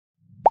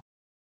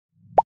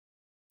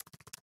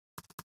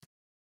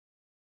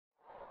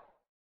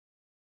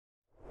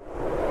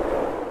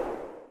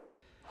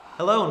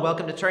Hello and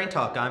welcome to Train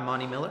Talk. I'm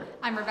Monty Miller.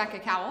 I'm Rebecca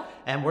Cowell.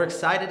 And we're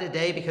excited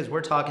today because we're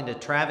talking to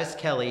Travis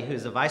Kelly,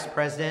 who's the Vice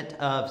President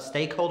of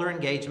Stakeholder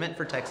Engagement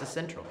for Texas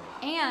Central.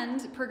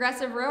 And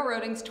Progressive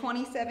Railroading's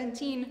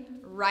 2017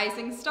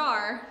 Rising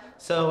Star.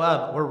 So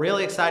we're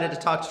really excited to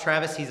talk to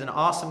Travis. He's an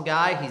awesome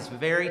guy. He's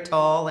very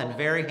tall and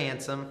very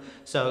handsome.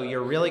 So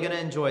you're really going to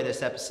enjoy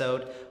this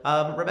episode.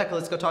 Rebecca,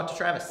 let's go talk to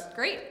Travis.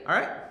 Great. All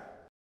right.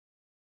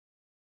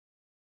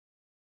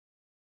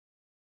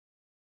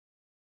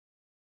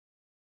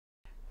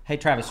 Hey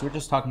Travis, we're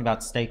just talking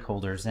about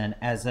stakeholders, and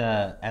as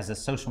a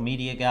social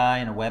media guy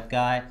and a web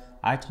guy,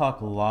 I talk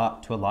to a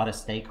lot of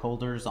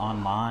stakeholders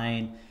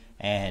online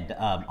and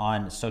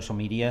on social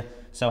media.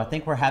 So I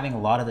think we're having a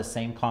lot of the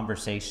same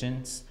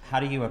conversations. How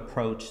do you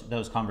approach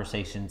those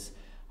conversations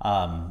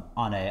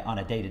on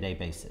a day-to-day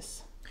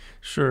basis?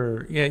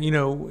 Sure. Yeah.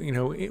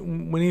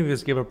 When any of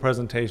us give a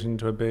presentation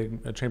to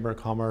a chamber of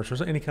commerce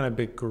or any kind of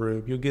big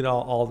group, you'll get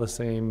all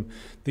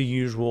the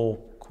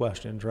usual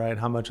questions, right?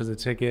 How much is a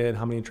ticket?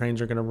 How many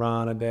trains are going to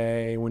run a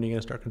day? When are you going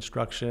to start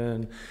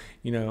construction?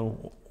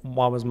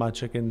 Why was my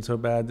chicken so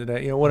bad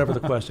today? Whatever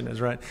the question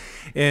is, right?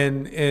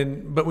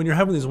 But when you're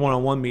having these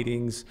one-on-one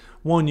meetings,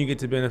 one, you get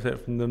to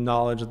benefit from the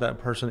knowledge that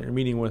person that you're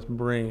meeting with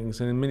brings,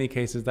 and in many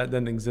cases that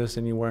doesn't exist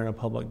anywhere in a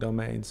public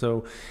domain.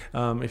 So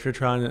if you're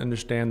trying to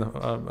understand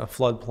a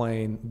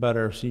floodplain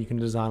better, so you can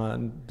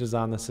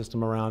design the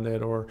system around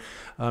it, or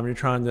you're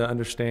trying to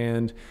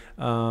understand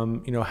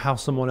how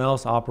someone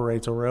else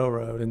operates a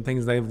railroad and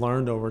things they've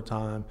learned over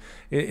time,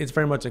 it's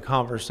very much a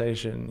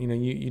conversation.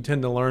 You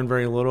tend to learn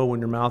very little when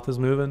your mouth is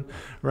moving.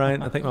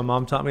 Right, I think my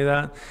mom taught me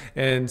that,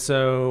 and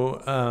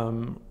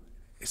so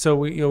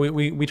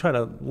we try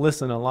to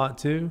listen a lot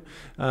too,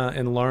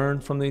 and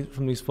learn from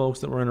these folks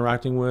that we're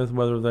interacting with,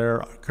 whether they're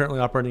currently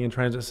operating a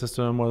transit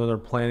system, whether they're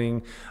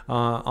planning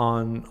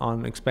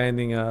on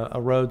expanding a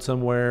road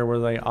somewhere, where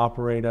they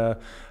operate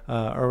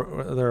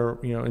or they're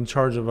in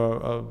charge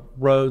of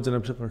roads in a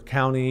particular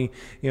county.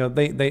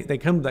 They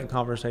come to that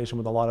conversation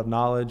with a lot of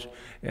knowledge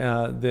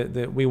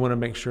that we want to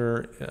make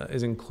sure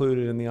is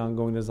included in the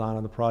ongoing design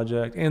of the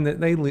project, and that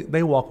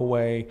they walk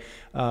away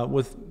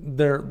with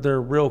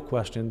their real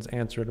questions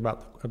answered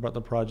about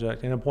the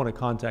project, and a point of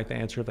contact to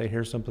answer if they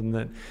hear something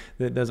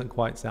that doesn't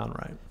quite sound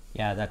right.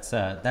 Yeah,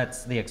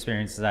 that's the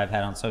experiences I've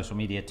had on social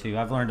media too.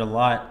 I've learned a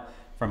lot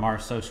from our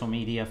social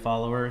media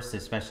followers,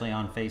 especially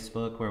on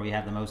Facebook, where we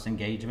have the most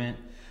engagement.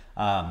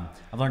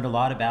 I've learned a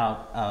lot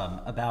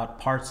about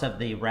parts of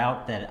the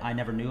route that I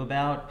never knew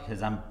about,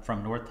 because I'm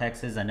from North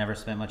Texas. I never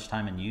spent much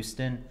time in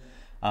Houston.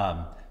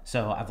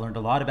 So I've learned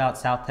a lot about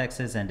South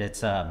Texas, and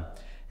it's a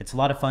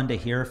lot of fun to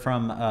hear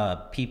from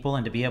people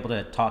and to be able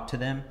to talk to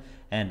them.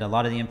 And a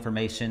lot of the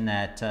information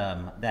that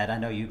I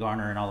know you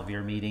garner in all of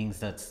your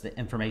meetings, that's the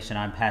information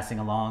I'm passing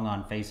along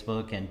on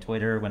Facebook and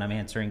Twitter when I'm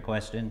answering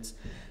questions.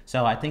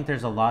 So I think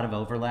there's a lot of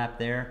overlap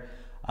there.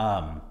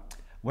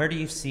 Where do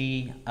you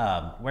see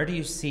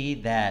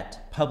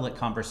that public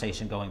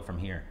conversation going from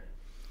here?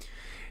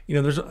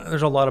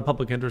 There's a lot of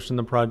public interest in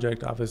the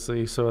project,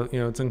 obviously. So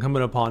it's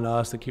incumbent upon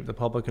us to keep the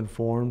public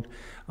informed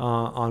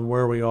on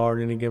where we are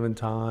at any given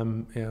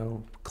time.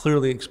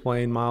 Clearly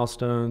explain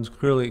milestones.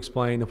 Clearly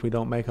explain if we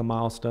don't make a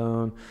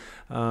milestone.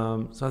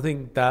 So I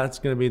think that's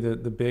going to be the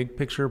big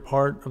picture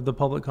part of the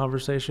public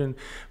conversation.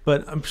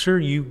 But I'm sure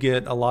you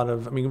get a lot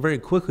of. Very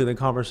quickly the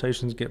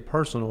conversations get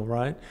personal,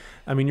 right?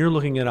 You're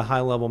looking at a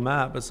high level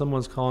map, but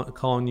someone's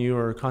calling you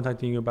or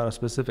contacting you about a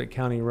specific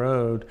county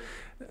road.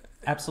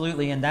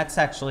 Absolutely, and that's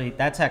actually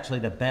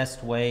the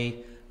best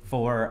way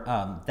for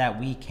that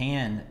we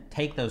can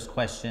take those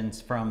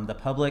questions from the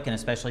public, and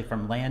especially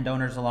from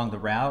landowners along the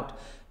route,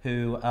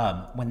 who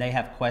when they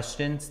have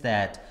questions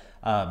that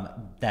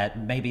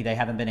maybe they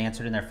haven't been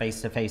answered in their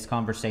face-to-face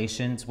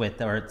conversations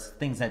with, or it's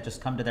things that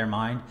just come to their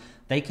mind,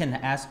 they can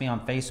ask me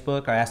on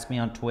Facebook or ask me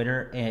on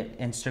Twitter,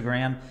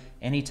 Instagram,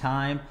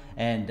 anytime,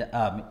 and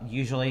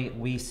usually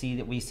we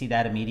see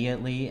that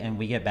immediately, and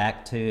we get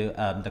back to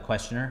the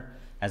questioner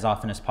as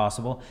often as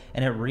possible.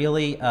 And it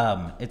really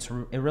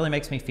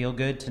makes me feel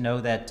good to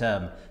know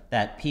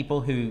that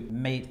people who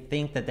may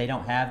think that they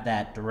don't have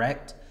that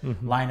direct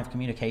line of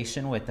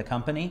communication with the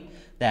company,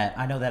 that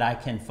I know that I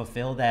can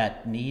fulfill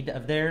that need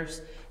of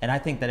theirs. And I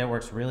think that it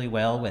works really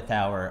well with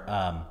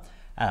our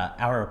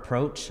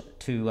approach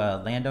to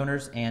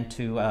landowners and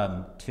to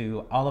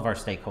all of our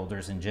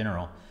stakeholders in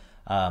general.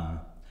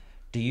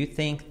 Do you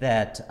think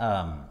that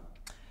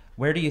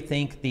where do you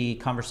think the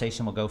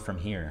conversation will go from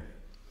here?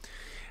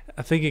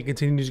 I think it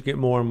continues to get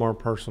more and more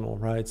personal,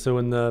 right? So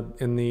in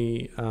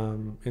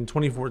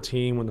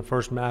 2014, when the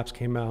first maps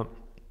came out,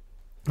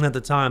 at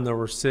the time there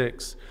were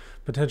 6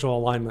 potential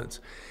alignments,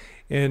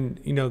 and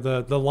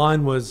the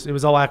line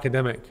was all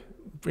academic.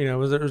 There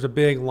was a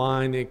big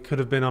line. It could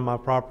have been on my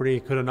property.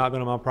 It could have not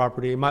been on my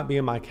property. It might be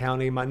in my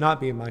county. It might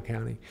not be in my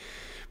county.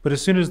 But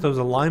as soon as those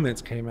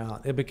alignments came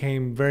out, it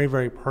became very,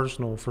 very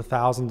personal for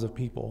thousands of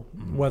people,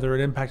 whether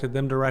it impacted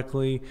them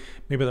directly,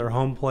 maybe their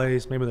home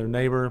place, maybe their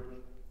neighbor.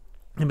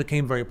 It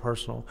became very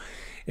personal,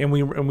 and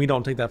we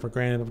don't take that for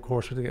granted. Of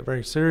course, we take it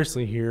very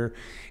seriously here.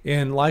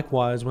 And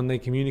likewise, when they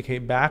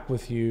communicate back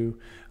with you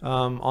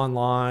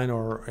online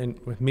or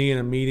with me in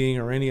a meeting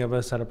or any of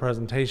us at a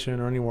presentation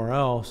or anywhere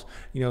else,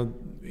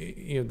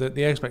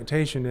 the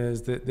expectation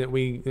is that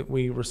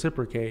we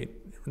reciprocate,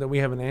 that we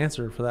have an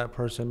answer for that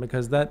person,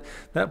 because that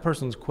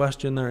person's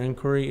question, their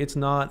inquiry, it's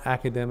not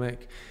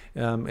academic,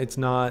 it's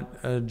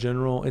not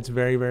general, it's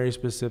very, very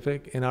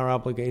specific, and our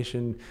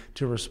obligation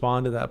to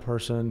respond to that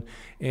person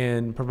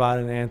and provide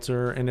an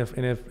answer, and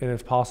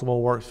if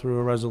possible, work through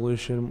a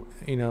resolution,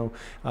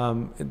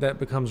 that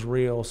becomes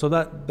real. So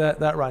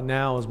that right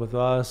now is with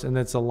us, and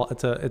it's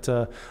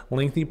a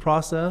lengthy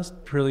process,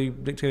 purely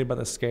dictated by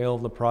the scale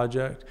of the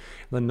project,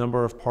 the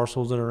number of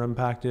parcels that are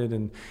impacted,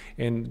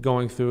 and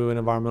going through an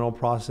environmental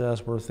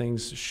process where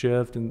things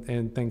shift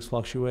and things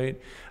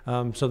fluctuate.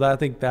 So I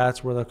think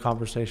that's where the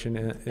conversation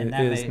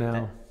is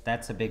now.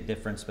 That's a big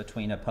difference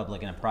between a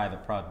public and a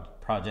private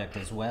project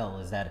as well,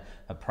 is that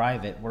a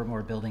private, we're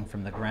more building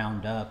from the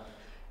ground up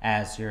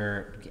as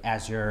you're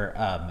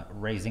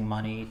raising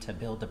money to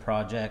build the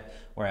project,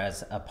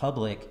 whereas a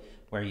public,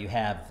 where you'll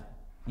have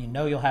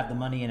the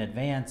money in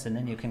advance, and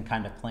then you can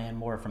kind of plan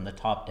more from the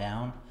top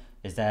down.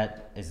 Is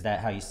that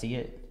how you see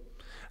it?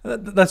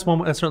 That's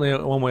certainly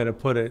one way to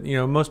put it.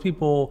 Most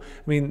people,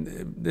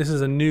 this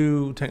is a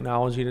new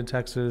technology to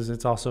Texas.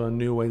 It's also a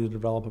new way to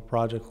develop a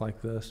project like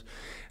this.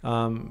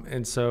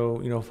 And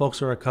so,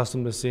 folks are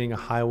accustomed to seeing a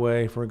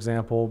highway, for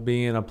example,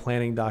 being a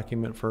planning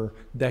document for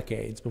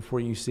decades before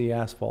you see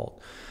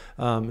asphalt.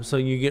 So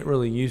you get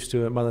really used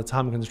to it. By the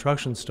time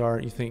construction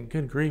starts, you think,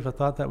 good grief, I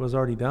thought that was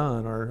already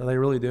done. Or are they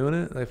really doing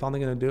it? Are they finally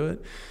going to do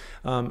it?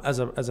 As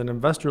an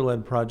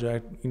investor-led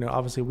project,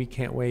 obviously we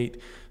can't wait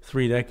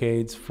 3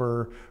 decades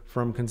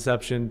from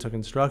conception to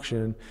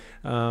construction,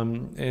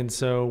 and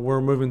so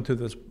we're moving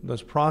through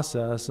this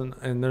process,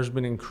 and there's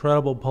been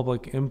incredible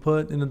public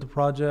input into the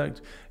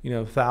project.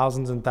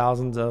 Thousands and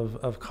thousands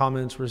of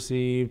comments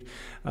received,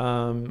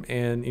 and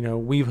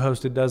we've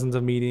hosted dozens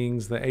of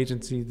meetings.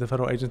 The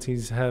federal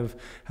agencies have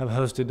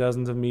hosted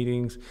dozens of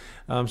meetings.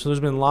 So there's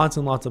been lots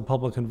and lots of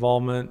public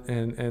involvement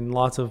and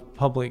lots of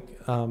public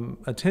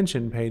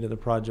attention paid to the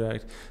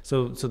project.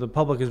 So the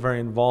public is very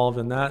involved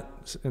in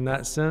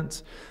that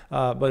sense,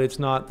 but it's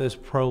not this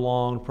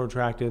prolonged,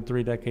 protracted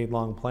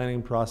 3-decade-long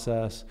planning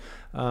process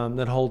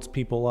that holds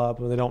people up,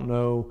 where they don't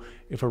know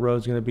if a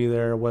road's going to be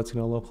there, what it's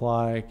going to look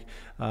like,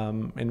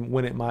 and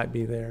when it might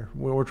be there.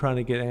 We're trying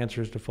to get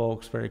answers to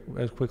folks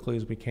as quickly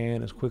as we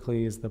can, as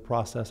quickly as the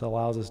process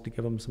allows us to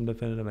give them some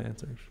definitive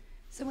answers.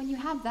 So when you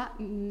have that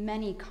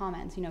many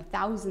comments,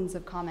 thousands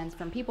of comments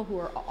from people who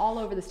are all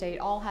over the state,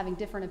 all having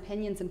different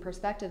opinions and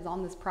perspectives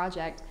on this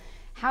project,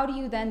 how do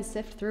you then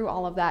sift through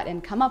all of that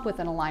and come up with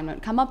an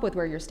alignment, come up with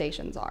where your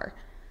stations are?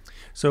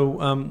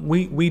 So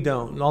we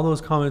don't. All those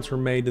comments were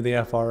made to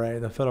the FRA,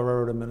 the Federal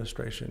Railroad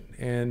Administration,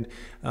 and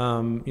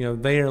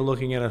they are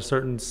looking at a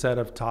certain set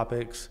of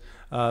topics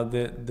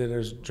that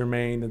is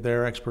germane to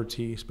their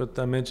expertise. But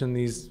I mentioned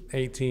these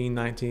 18,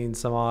 19,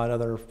 some odd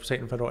other state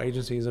and federal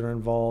agencies that are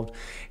involved,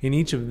 and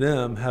each of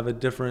them have a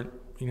different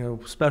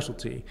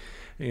specialty.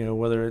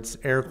 Whether it's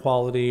air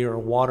quality or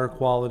water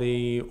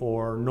quality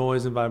or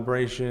noise and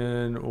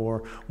vibration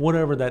or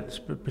whatever that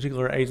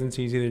particular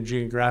agency's either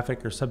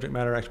geographic or subject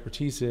matter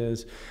expertise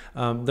is,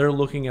 they're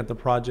looking at the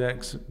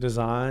project's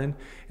design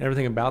and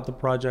everything about the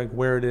project,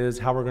 where it is,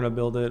 how we're going to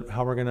build it,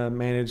 how we're going to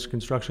manage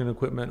construction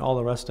equipment, all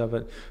the rest of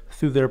it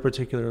through their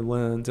particular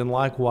lens. And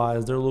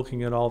likewise, they're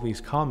looking at all these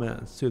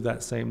comments through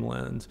that same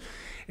lens.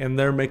 And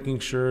they're making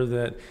sure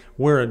that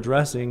we're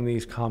addressing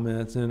these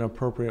comments in an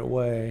appropriate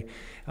way.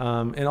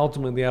 And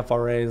ultimately, the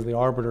FRA is the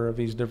arbiter of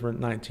these different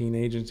 19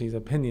 agencies'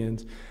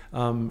 opinions.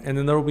 And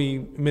then there will be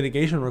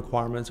mitigation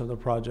requirements of the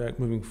project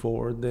moving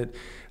forward that,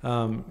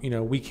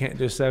 we can't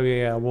just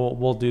say, yeah,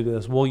 we'll do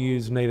this. We'll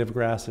use native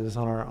grasses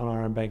on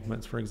our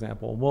embankments, for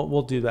example.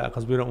 We'll do that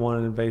because we don't want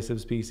an invasive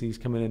species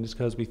coming in just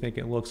because we think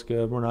it looks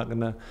good. We're not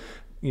going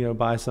to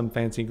buy some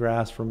fancy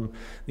grass from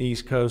the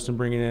East Coast and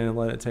bring it in and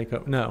let it take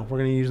up. No, we're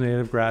going to use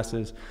native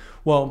grasses.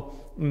 Well,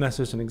 and that's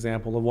just an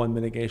example of one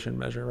mitigation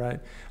measure, right?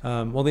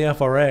 Well, the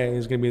FRA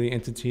is going to be the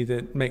entity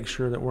that makes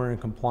sure that we're in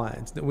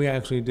compliance, that we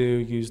actually do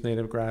use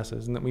native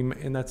grasses,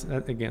 and that's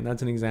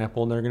an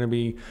example. And there are going to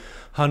be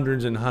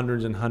hundreds and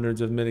hundreds and hundreds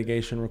of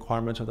mitigation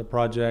requirements of the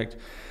project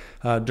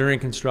during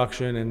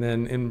construction, and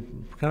then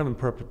in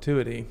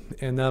perpetuity.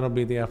 And that'll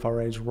be the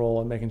FRA's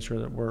role in making sure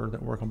that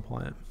we're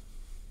compliant.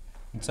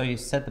 And so you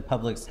said the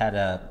public's had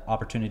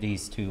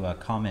opportunities to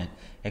comment.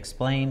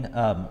 Explain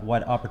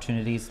what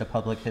opportunities the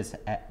public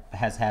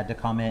has had to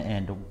comment,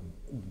 and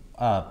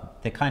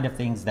the kind of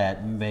things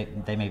that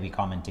they may be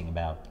commenting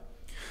about.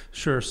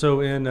 Sure.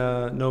 So in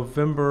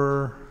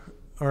November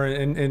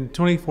in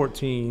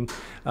 2014,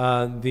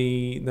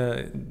 the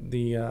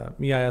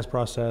EIS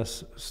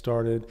process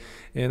started,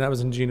 and that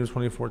was in June of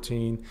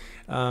 2014.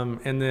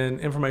 And then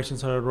information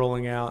started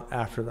rolling out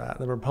after that.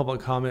 There were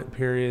public comment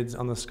periods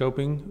on the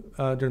scoping,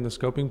 during the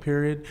scoping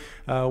period,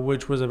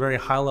 which was a very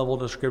high-level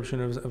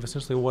description of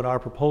essentially what our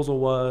proposal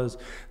was,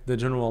 the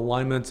general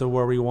alignments of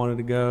where we wanted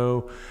to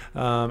go,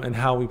 and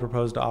how we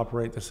proposed to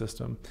operate the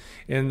system.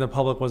 And the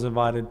public was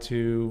invited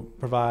to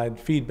provide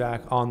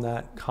feedback on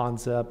that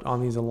concept,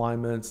 on these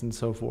alignments, and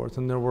so forth.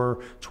 And there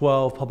were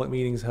 12 public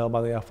meetings held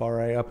by the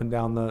FRA up and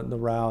down the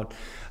route,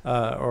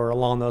 or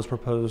along those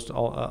proposed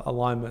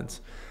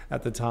alignments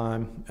at the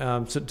time,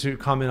 so to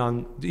comment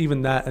on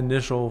even that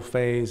initial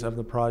phase of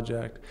the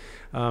project.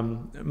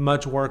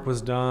 Much work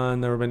was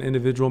done. There have been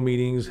individual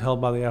meetings held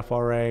by the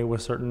FRA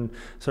with certain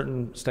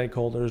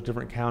stakeholders,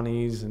 different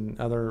counties and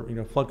other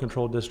flood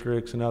control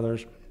districts and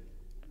others.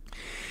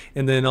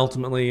 And then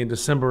ultimately in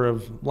December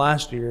of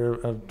last year,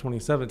 of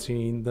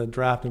 2017, the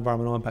draft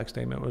environmental impact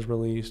statement was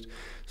released.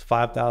 It's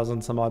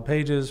 5,000 some odd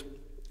pages,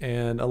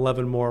 and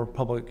 11 more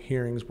public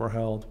hearings were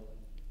held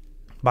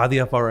by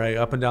the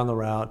FRA up and down the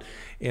route,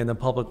 and the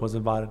public was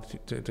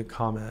invited to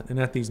comment.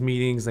 And at these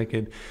meetings, they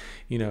could,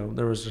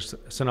 there was just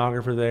a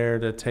stenographer there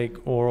to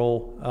take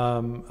oral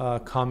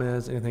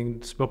comments,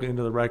 anything spoken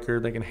into the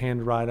record. They can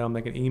handwrite them,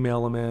 they can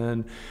email them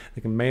in,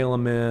 they can mail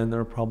them in. There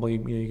are probably,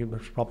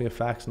 there's probably a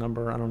fax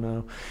number, I don't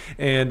know.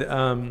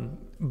 And,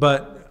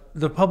 but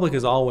the public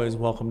is always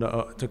welcome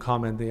to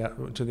comment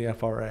to the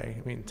FRA.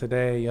 I mean,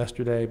 today,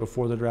 yesterday,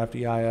 before the draft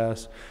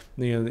EIS,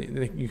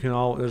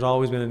 there's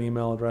always been an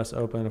email address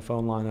open, a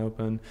phone line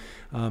open,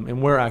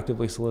 and we're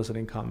actively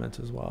soliciting comments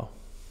as well.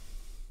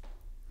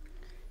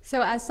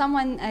 So as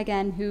someone,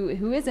 again,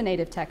 who is a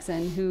native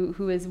Texan,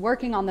 who is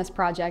working on this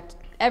project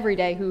every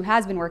day, who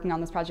has been working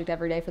on this project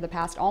every day for the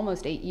past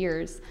almost 8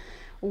 years,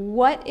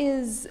 what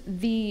is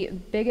the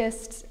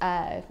biggest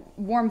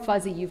warm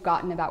fuzzy you've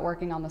gotten about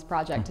working on this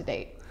project to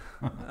date?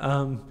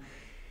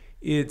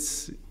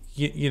 It's,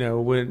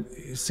 when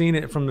seeing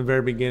it from the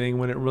very beginning,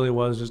 when it really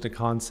was just a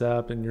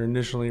concept and you're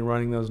initially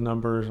running those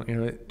numbers,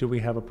 do we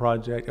have a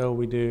project? Oh,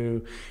 we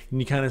do. And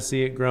you kind of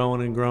see it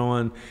growing and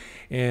growing.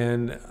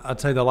 And I'll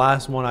tell you, the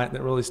last one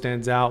that really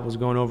stands out was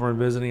going over and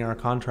visiting our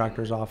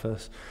contractor's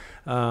office.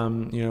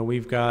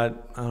 We've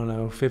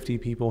got, 50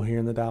 people here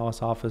in the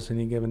Dallas office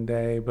any given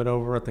day, but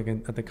over at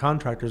the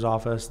contractor's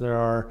office, there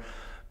are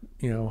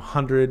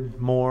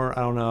 100 more,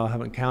 I don't know, I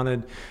haven't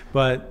counted,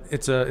 but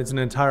it's an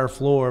entire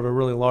floor of a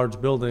really large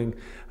building,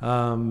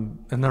 and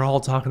they're all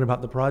talking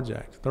about the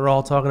project. They're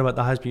all talking about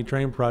the high-speed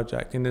train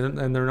project, and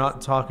they're not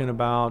talking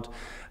about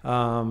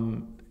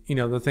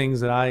the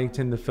things that I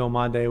tend to fill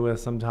my day with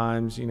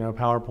sometimes,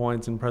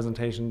 PowerPoints and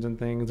presentations and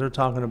things. They're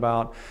talking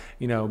about,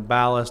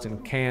 ballast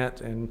and cant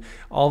and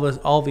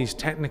all these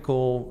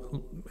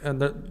technical,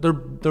 and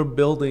they're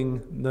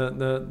building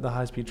the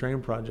high-speed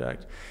train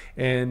project.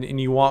 And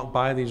you walk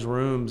by these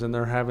rooms and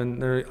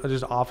they're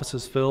just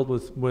offices filled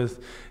with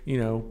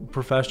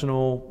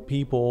professional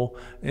people,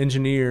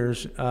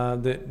 engineers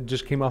that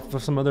just came off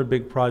of some other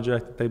big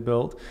project that they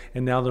built,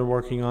 and now they're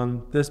working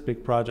on this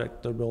big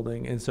project they're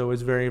building. And so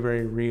it's very,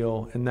 very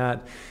real, and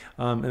that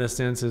in a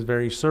sense is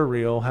very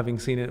surreal, having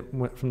seen it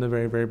from the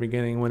very, very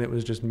beginning when it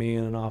was just me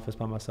in an office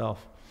by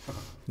myself.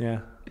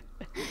 Yeah.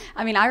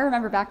 I mean, I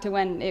remember back to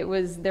when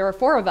there were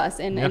 4 of us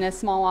in a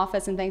small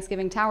office in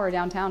Thanksgiving Tower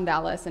downtown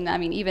Dallas. And I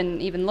mean,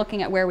 even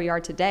looking at where we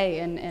are today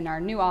in our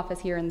new office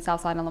here in the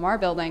Southside on Lamar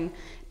building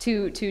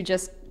to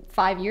just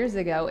 5 years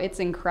ago, it's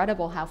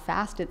incredible how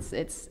fast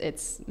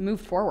it's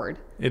moved forward.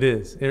 It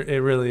is. It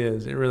really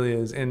is. It really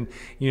is. And,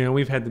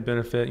 we've had the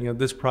benefit,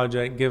 this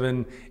project,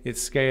 given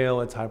its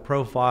scale, its high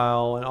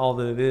profile, and all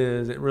that it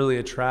is, it really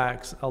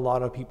attracts a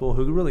lot of people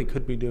who really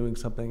could be doing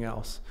something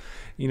else.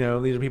 These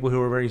are people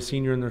who are very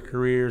senior in their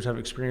careers, have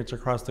experience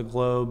across the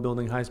globe,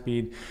 building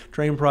high-speed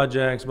train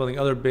projects, building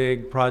other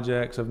big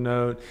projects of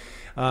note.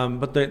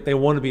 But they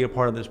want to be a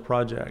part of this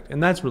project,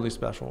 and that's really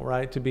special,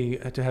 right?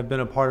 To have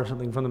been a part of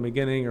something from the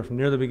beginning or from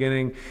near the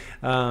beginning,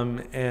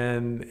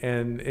 and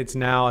it's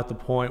now at the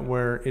point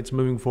where it's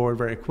moving forward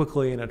very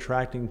quickly and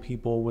attracting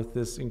people with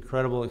this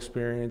incredible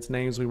experience,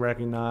 names we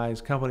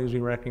recognize, companies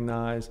we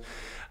recognize.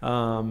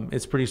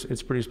 It's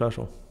pretty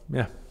special.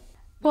 Yeah.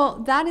 Well,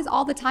 that is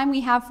all the time we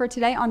have for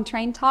today on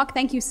Train Talk.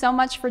 Thank you so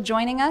much for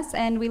joining us,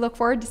 and we look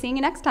forward to seeing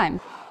you next time.